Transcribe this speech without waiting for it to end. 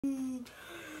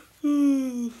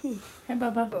Hey,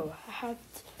 Bubba. Oh, I have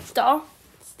stop.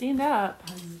 Stand up.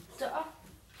 Stop.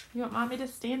 You want Mommy to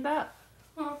stand up?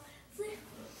 Say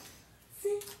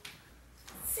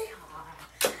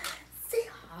hi. Say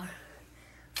hi.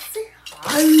 Say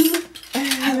hi.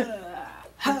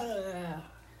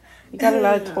 You got a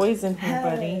lot of toys in here,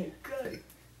 buddy.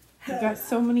 You got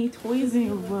so many toys in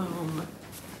your room.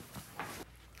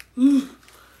 You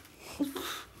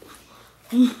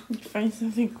find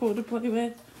something cool to play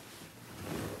with?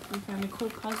 You found a cool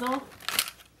puzzle?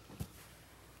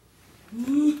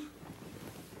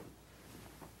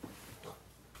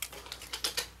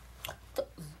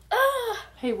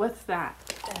 Hey, what's that?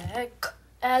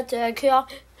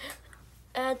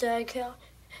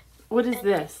 What is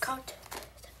this?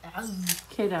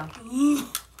 Kato.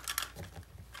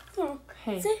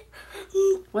 Hey,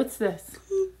 what's this?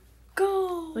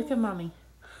 Go. Look at Mommy.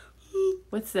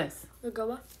 What's this?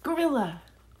 Go. Gorilla.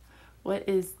 What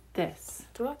is this?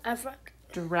 Africa.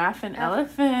 Giraffe and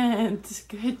elephant.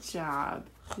 Good job.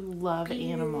 You love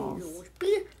animals.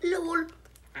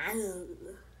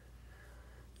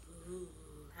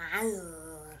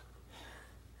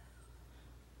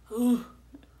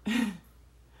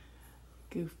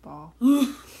 Goofball.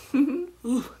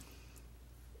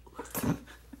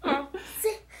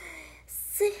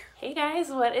 Hey guys,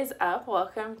 what is up?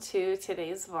 Welcome to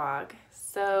today's vlog.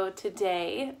 So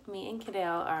today, me and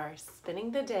Kaidale are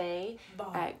spending the day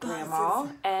at Grandma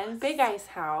and Big I's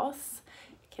house.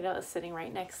 Kaidale is sitting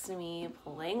right next to me,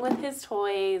 playing with his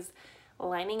toys,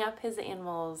 lining up his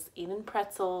animals, eating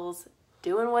pretzels,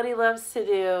 doing what he loves to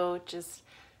do, just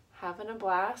having a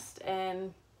blast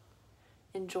and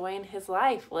enjoying his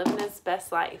life, living his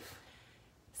best life.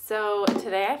 So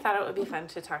today I thought it would be fun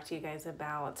to talk to you guys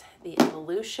about the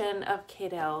evolution of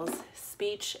Kaidale's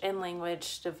speech and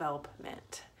language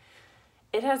development.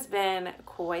 It has been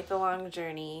quite the long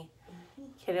journey.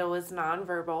 Kaidale was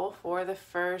nonverbal for the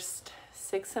first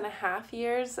 6.5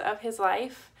 years of his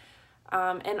life.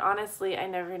 And honestly, I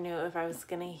never knew if I was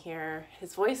going to hear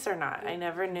his voice or not. I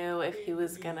never knew if he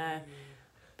was going to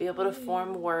be able to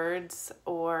form words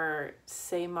or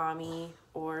say mommy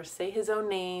or say his own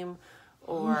name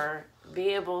or be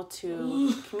able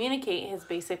to communicate his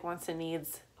basic wants and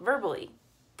needs verbally.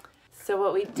 So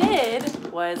what we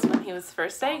did was when he was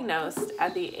first diagnosed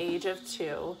at the age of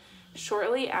 2,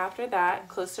 shortly after that,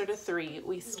 closer to 3,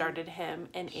 we started him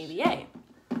in ABA.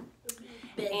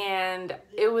 And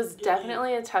it was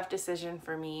definitely a tough decision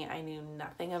for me. I knew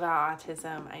nothing about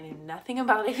autism. I knew nothing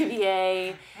about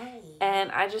ABA.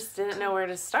 And I just didn't know where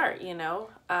to start, you know.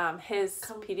 His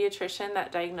pediatrician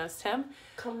that diagnosed him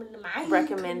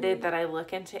recommended that I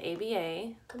look into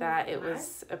ABA, that it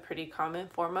was a pretty common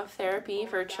form of therapy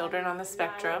for children on the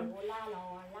spectrum.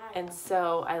 And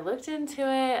so I looked into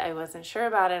it. I wasn't sure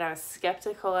about it. I was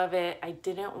skeptical of it. I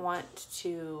didn't want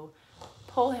to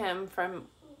pull him from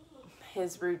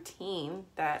his routine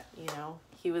that, you know,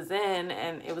 he was in,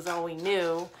 and it was all we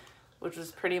knew, which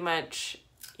was pretty much,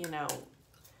 you know,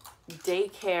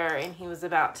 daycare, and he was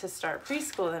about to start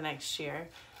preschool the next year.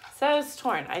 So I was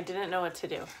torn. I didn't know what to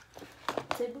do.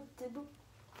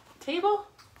 Table?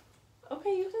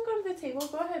 Okay, you can go to the table.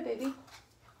 Go ahead, baby.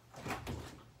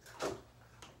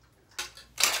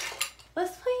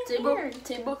 Let's play in here.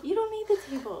 Table. You don't need the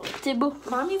table. Table.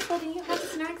 Mommy's letting you have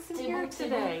snacks in here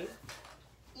today.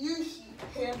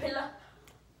 Head on pillow.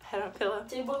 Head on pillow.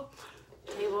 Table.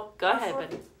 Table. Go ahead,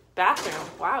 buddy. Bathroom.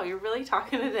 Wow, you're really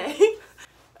talking today.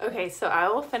 Okay, so I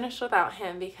will finish without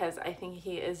him because I think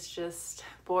he is just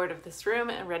bored of this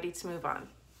room and ready to move on.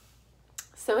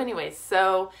 So anyways,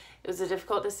 so it was a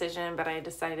difficult decision, but I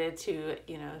decided to,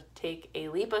 you know, take a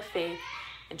leap of faith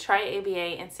and try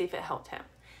ABA and see if it helped him.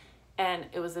 And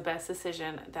it was the best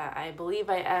decision that I believe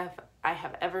I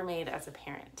have ever made as a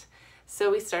parent.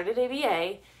 So we started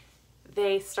ABA.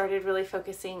 They started really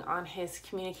focusing on his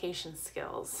communication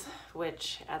skills,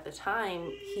 which at the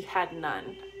time he had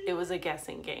none. It was a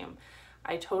guessing game.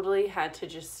 I totally had to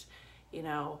just, you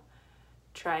know,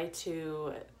 try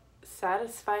to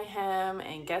satisfy him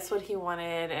and guess what he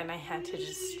wanted. And I had to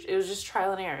just, it was just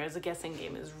trial and error. It was a guessing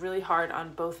game. It was really hard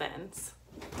on both ends.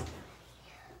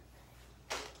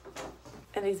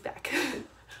 And he's back.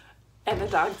 And the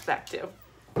dog's back too.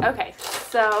 Okay,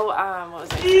 so what was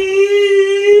I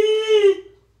saying?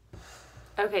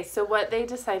 Okay, so what they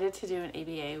decided to do in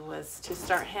ABA was to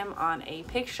start him on a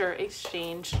picture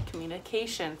exchange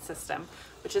communication system,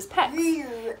 which is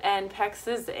PECS. And PECS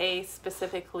is a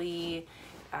specifically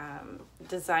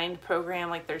designed program.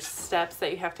 Like, there's steps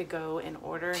that you have to go in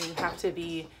order, and you have to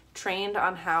be trained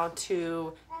on how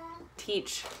to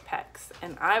teach PECS.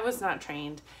 And I was not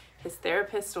trained. His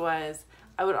therapist was.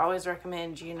 I would always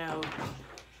recommend, you know,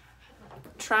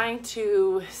 trying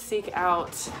to seek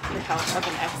out the help of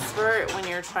an expert when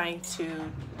you're trying to,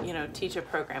 you know, teach a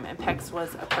program, and PECS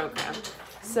was a program.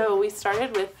 So we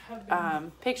started with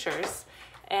pictures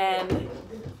and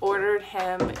ordered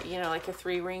him, you know, like a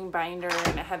 3-ring binder,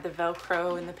 and it had the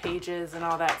Velcro and the pages and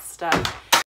all that stuff.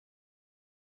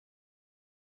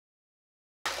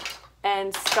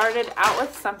 And started out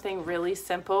with something really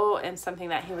simple and something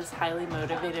that he was highly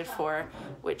motivated for,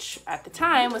 which at the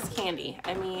time was candy.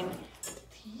 I mean,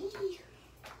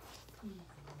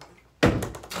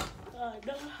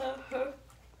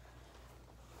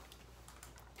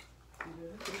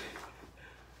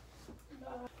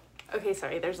 okay,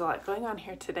 sorry, there's a lot going on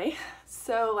here today.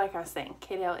 So like I was saying,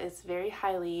 Kaidale is very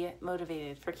highly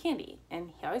motivated for candy,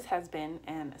 and he always has been,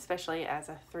 and especially as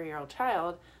a 3-year-old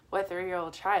child, what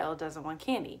 3-year-old child doesn't want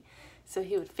candy? So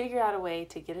he would figure out a way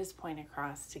to get his point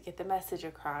across, to get the message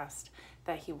across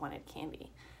that he wanted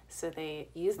candy. So they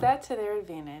used that to their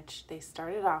advantage. They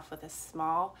started off with a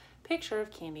small picture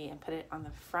of candy and put it on the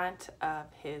front of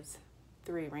his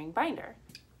 3-ring binder.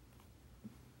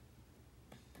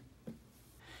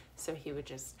 So he would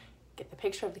just get the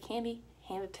picture of the candy,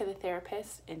 hand it to the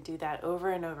therapist, and do that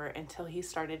over and over until he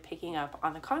started picking up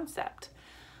on the concept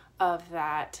of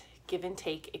that give and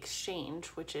take exchange,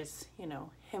 which is, you know,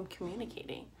 him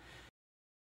communicating.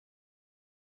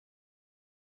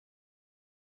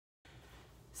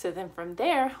 So then from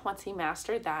there, once he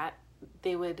mastered that,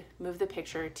 they would move the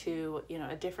picture to, you know,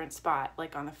 a different spot,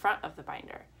 like on the front of the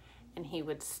binder. And he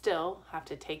would still have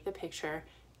to take the picture,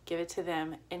 give it to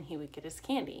them, and he would get his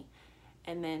candy.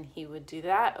 And then he would do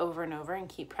that over and over and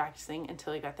keep practicing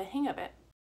until he got the hang of it.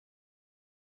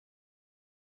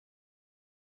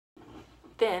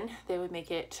 Then they would make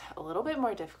it a little bit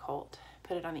more difficult,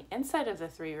 put it on the inside of the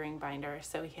 3-ring binder,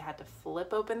 so he had to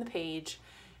flip open the page,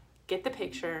 get the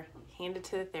picture, hand it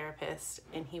to the therapist,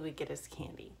 and he would get his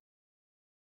candy.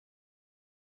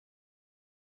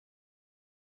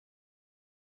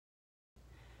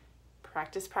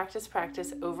 Practice, practice,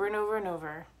 practice over and over and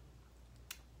over.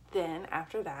 Then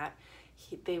after that,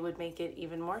 they would make it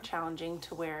even more challenging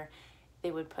to where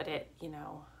they would put it, you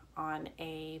know, on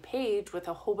a page with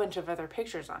a whole bunch of other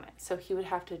pictures on it. So he would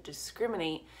have to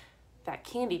discriminate that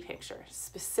candy picture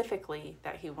specifically,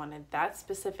 that he wanted that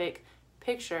specific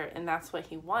picture and that's what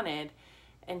he wanted,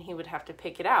 and he would have to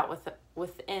pick it out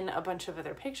within a bunch of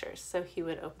other pictures. So he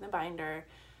would open the binder,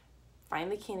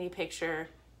 find the candy picture,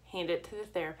 hand it to the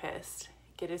therapist,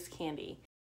 get his candy.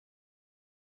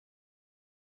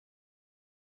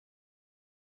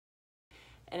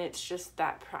 And it's just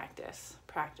that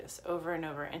practice over and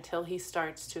over until he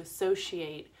starts to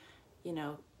associate, you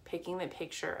know, picking the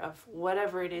picture of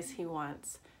whatever it is he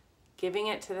wants, giving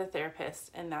it to the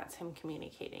therapist, and that's him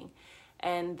communicating.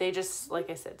 And they just, like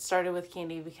I said, started with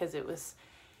candy because it was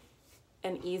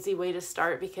an easy way to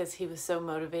start because he was so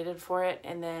motivated for it.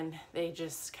 And then they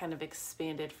just kind of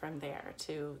expanded from there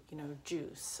to, you know,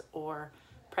 juice or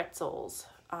pretzels,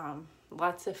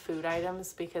 lots of food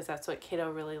items because that's what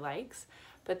Kaidale really likes.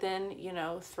 But then, you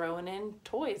know, throwing in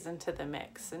toys into the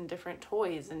mix, and different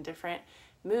toys and different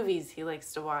movies he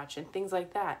likes to watch and things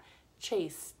like that.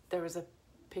 Chase, there was a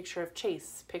picture of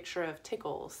Chase, picture of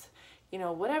Tickles, you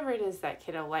know, whatever it is that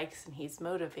Kaidale likes and he's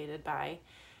motivated by.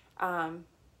 And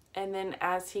then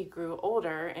as he grew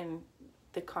older and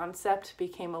the concept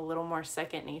became a little more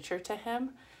second nature to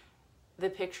him, the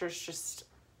pictures just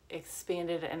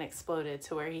expanded and exploded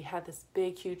to where he had this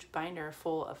big, huge binder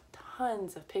full of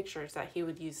tons of pictures that he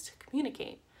would use to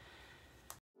communicate.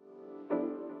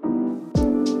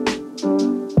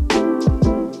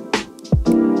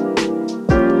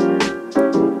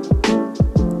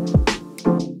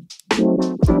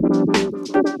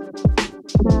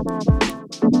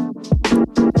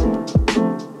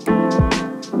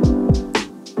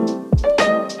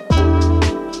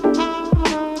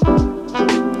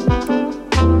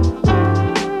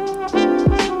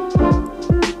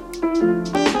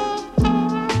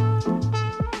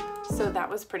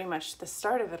 Pretty much the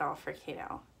start of it all for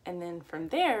Kaidale. And then from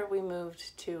there we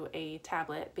moved to a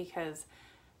tablet because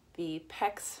the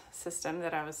PECS system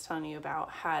that I was telling you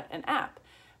about had an app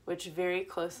which very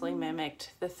closely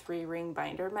mimicked the 3-ring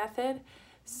binder method.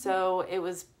 So it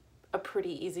was a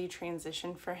pretty easy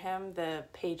transition for him. The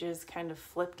pages kind of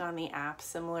flipped on the app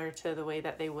similar to the way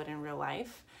that they would in real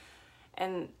life.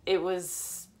 And it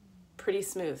was pretty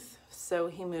smooth. So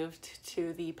he moved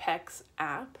to the PECS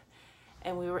app,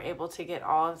 and we were able to get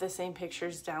all of the same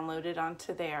pictures downloaded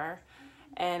onto there.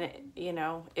 And, you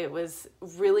know, it was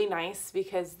really nice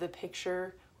because the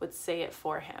picture would say it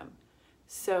for him.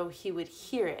 So he would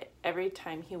hear it every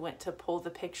time he went to pull the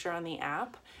picture on the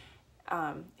app.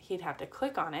 He'd have to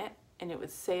click on it and it would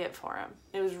say it for him.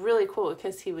 It was really cool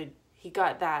because he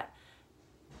got that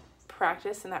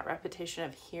practice and that repetition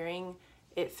of hearing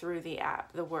it through the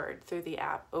app, the word through the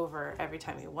app over every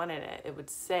time he wanted it. It would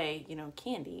say, you know,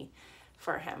 candy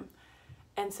for him.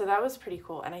 And so that was pretty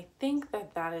cool. And I think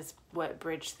that that is what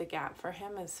bridged the gap for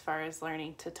him as far as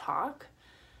learning to talk,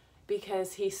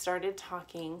 because he started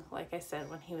talking, like I said,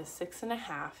 when he was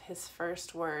 6.5. His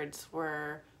first words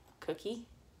were cookie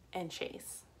and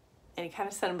chase. And he kind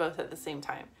of said them both at the same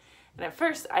time. And at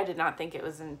first, I did not think it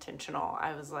was intentional.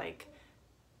 I was like,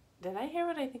 did I hear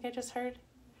what I think I just heard?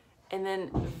 And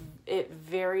then it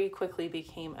very quickly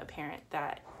became apparent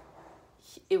that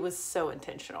it was so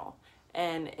intentional.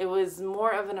 And it was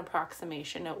more of an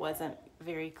approximation. It wasn't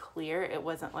very clear. It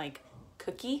wasn't like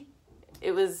cookie.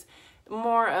 It was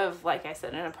more of, like I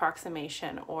said, an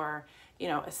approximation or, you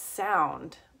know, a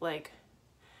sound. Like,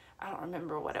 I don't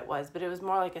remember what it was, but it was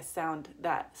more like a sound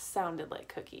that sounded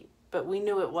like cookie. But we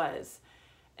knew it was.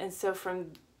 And so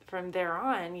from there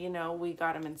on, you know, we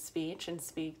got him in speech, and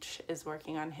speech is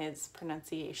working on his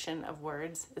pronunciation of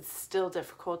words. It's still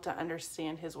difficult to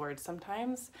understand his words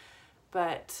sometimes,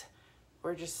 but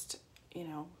we're just, you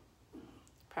know,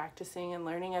 practicing and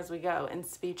learning as we go. And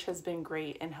speech has been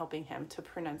great in helping him to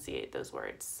pronunciate those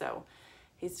words. So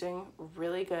he's doing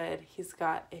really good. He's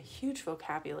got a huge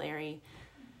vocabulary.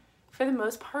 For the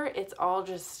most part, it's all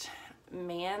just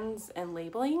mands and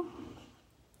labeling.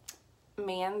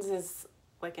 Mands is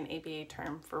like an ABA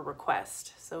term for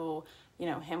request. So, you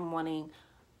know, him wanting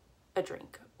a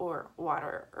drink or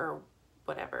water or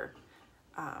whatever,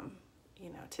 you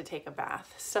know, to take a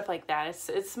bath, stuff like that.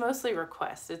 It's mostly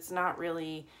request. It's not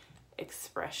really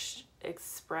expressive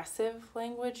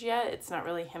language yet. It's not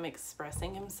really him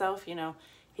expressing himself. You know,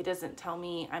 he doesn't tell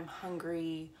me I'm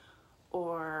hungry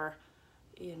or,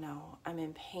 you know, I'm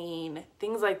in pain.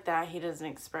 Things like that he doesn't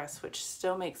express, which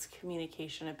still makes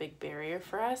communication a big barrier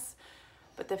for us.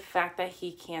 But the fact that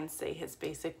he can say his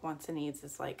basic wants and needs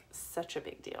is like such a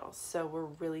big deal. So we're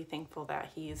really thankful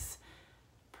that he's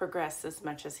progressed as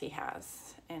much as he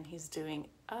has, and he's doing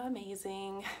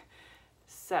amazing.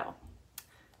 So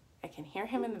I can hear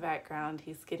him in the background.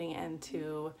 He's getting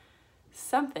into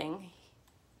something.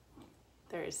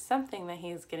 There is something that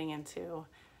he's getting into.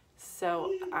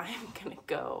 So I'm gonna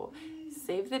go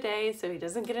save the day so he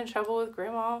doesn't get in trouble with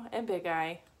Grandma and Big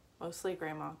Eye. Mostly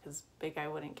Grandma, because Big Eye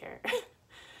wouldn't care.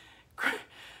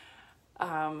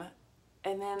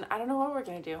 And then I don't know what we're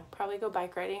gonna do. Probably go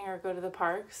bike riding or go to the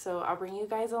park. So I'll bring you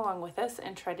guys along with us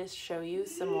and try to show you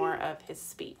some more of his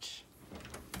speech.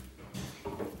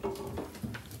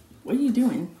 What are you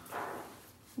doing?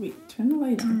 Wait, turn the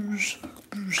light on. What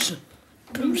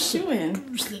are you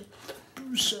doing?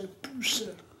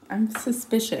 I'm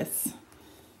suspicious.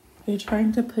 You're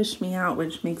trying to push me out,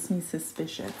 which makes me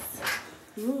suspicious.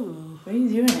 Ooh, what are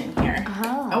you doing in here?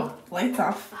 Oh, lights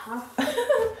off.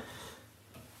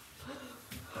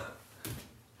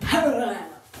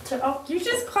 Oh, you're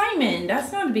just climbing.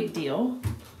 That's not a big deal.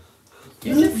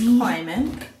 You're just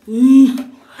climbing.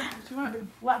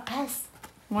 What pest?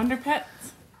 Wonder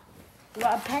Pets?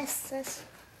 What pest is?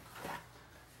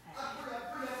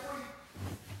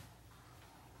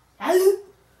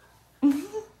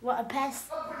 What a pest?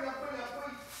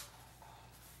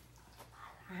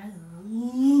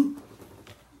 Hello.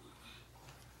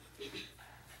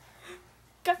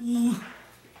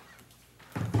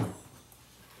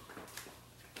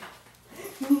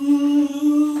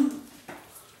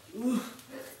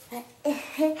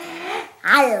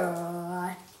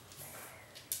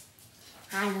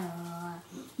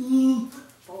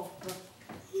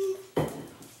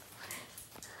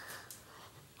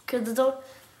 Get the door.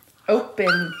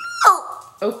 Open.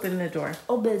 Oh. Open the door.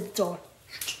 Open the door.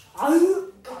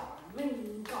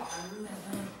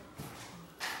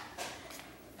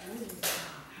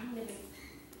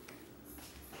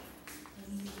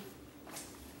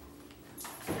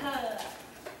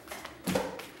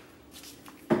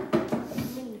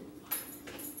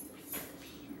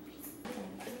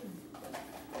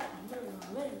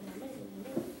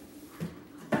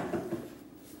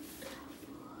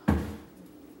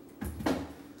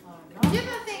 Get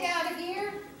that thing out of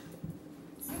here.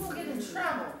 You won't get in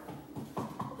trouble.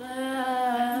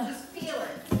 Just feel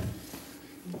it.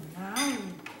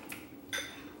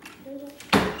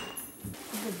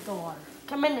 The door.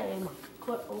 Come in there, Emma.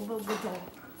 Quick, open the door.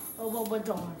 Open the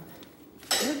door.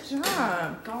 Good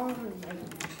job.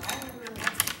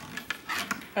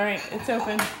 All right, it's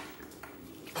open.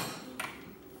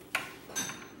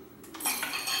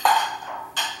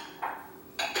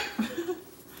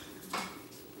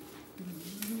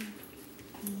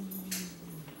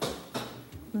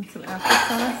 And some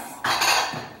applesauce.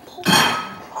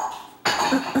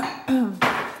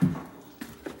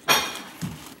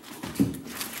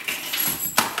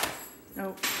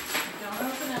 Oh, don't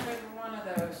open up every one of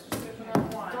those. Just open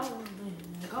up one.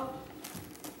 Go.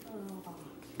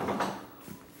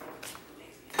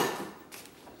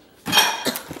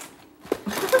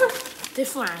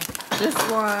 This one.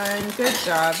 Just one. Good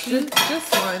job.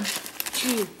 Just one.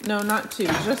 Two. No, not two.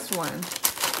 Just one.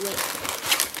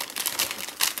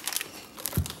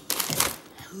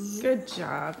 Good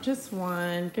job. Just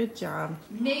one. Good job.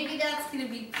 Maybe that's going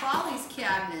to be Polly's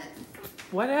cabinet.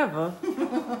 Whatever.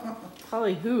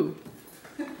 Polly who?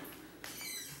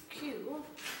 Cute.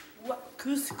 What?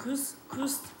 Goose.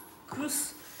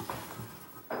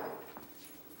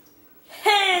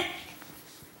 Hey.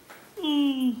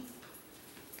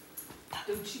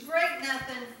 Don't you break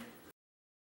nothing.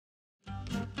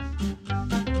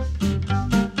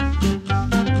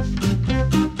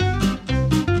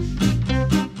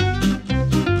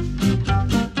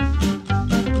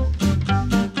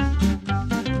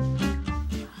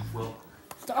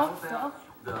 Stop.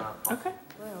 Okay.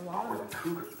 Or the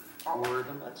cougar, or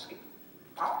the mudskin.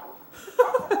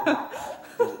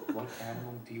 What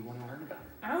animal do you want to learn about?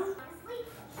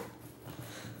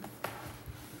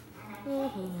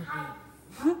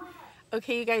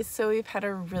 Okay, you guys, so we've had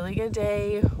a really good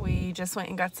day. We just went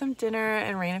and got some dinner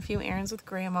and ran a few errands with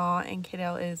Grandma, and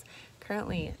Kaidale is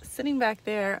currently sitting back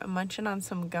there munching on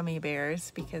some gummy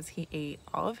bears because he ate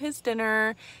all of his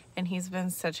dinner and he's been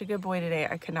such a good boy today.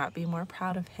 I could not be more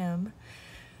proud of him.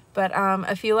 But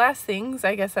a few last things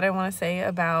I guess that I want to say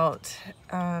about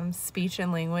speech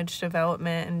and language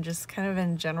development and just kind of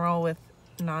in general with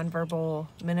nonverbal,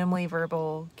 minimally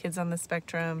verbal kids on the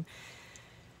spectrum,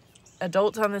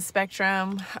 adults on the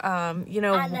spectrum, you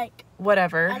know,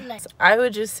 whatever. I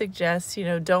would just suggest, you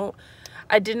know,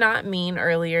 I did not mean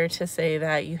earlier to say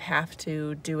that you have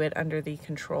to do it under the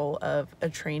control of a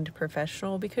trained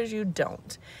professional, because you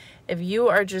don't. If you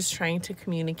are just trying to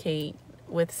communicate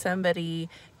with somebody,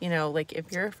 you know, like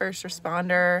if you're a first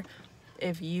responder,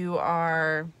 if you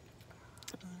are,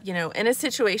 you know, in a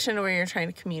situation where you're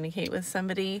trying to communicate with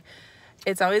somebody,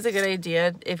 it's always a good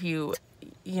idea if you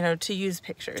know, to use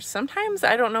pictures. Sometimes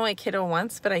I don't know what kiddo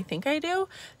wants, but I think I do.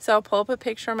 So I'll pull up a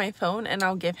picture on my phone and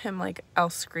I'll give him, like, I'll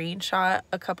screenshot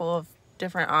a couple of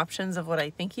different options of what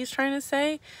I think he's trying to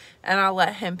say, and I'll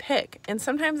let him pick. And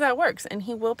sometimes that works and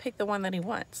he will pick the one that he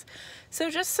wants.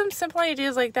 So just some simple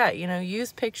ideas like that, you know,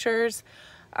 use pictures.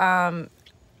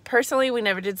 Personally, we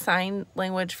never did sign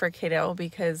language for Kaidale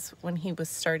because when he was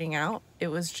starting out, it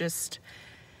was just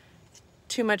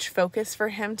too much focus for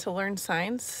him to learn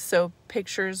signs. So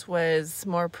pictures was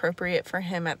more appropriate for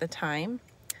him at the time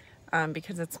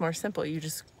because it's more simple. You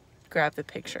just grab the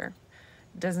picture.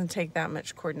 It doesn't take that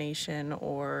much coordination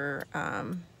or,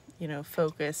 you know,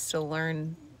 focus to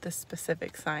learn the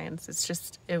specific signs. It's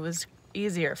just, it was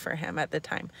easier for him at the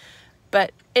time.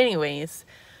 But anyways,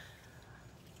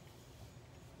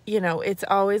 you know, it's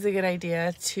always a good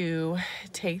idea to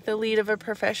take the lead of a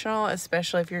professional,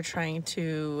 especially if you're trying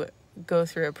to go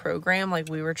through a program like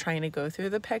we were trying to go through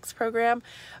the PECS program.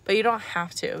 But you don't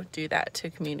have to do that to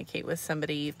communicate with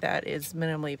somebody that is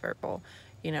minimally verbal.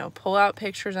 You know, pull out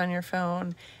pictures on your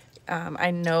phone. I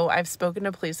know I've spoken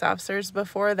to police officers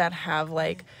before that have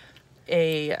like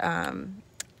a,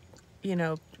 you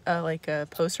know, like a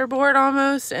poster board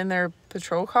almost in their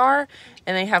patrol car,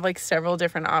 and they have like several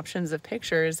different options of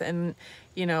pictures. And,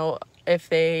 you know, if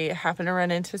they happen to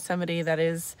run into somebody that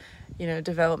is, you know,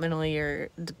 developmentally or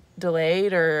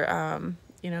delayed or,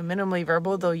 you know, minimally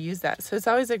verbal, they'll use that. So it's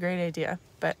always a great idea.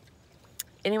 But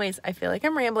anyways, I feel like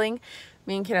I'm rambling.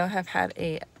 Me and Kiddo have had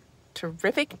a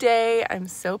terrific day. I'm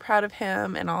so proud of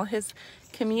him and all his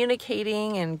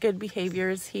communicating and good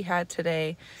behaviors he had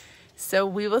today. So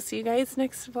we will see you guys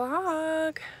next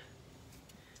vlog.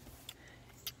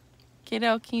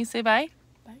 Kiddo, can you say bye?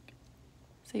 Bye.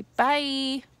 Say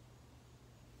bye.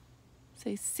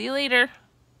 Say see you later.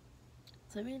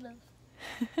 Say me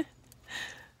love.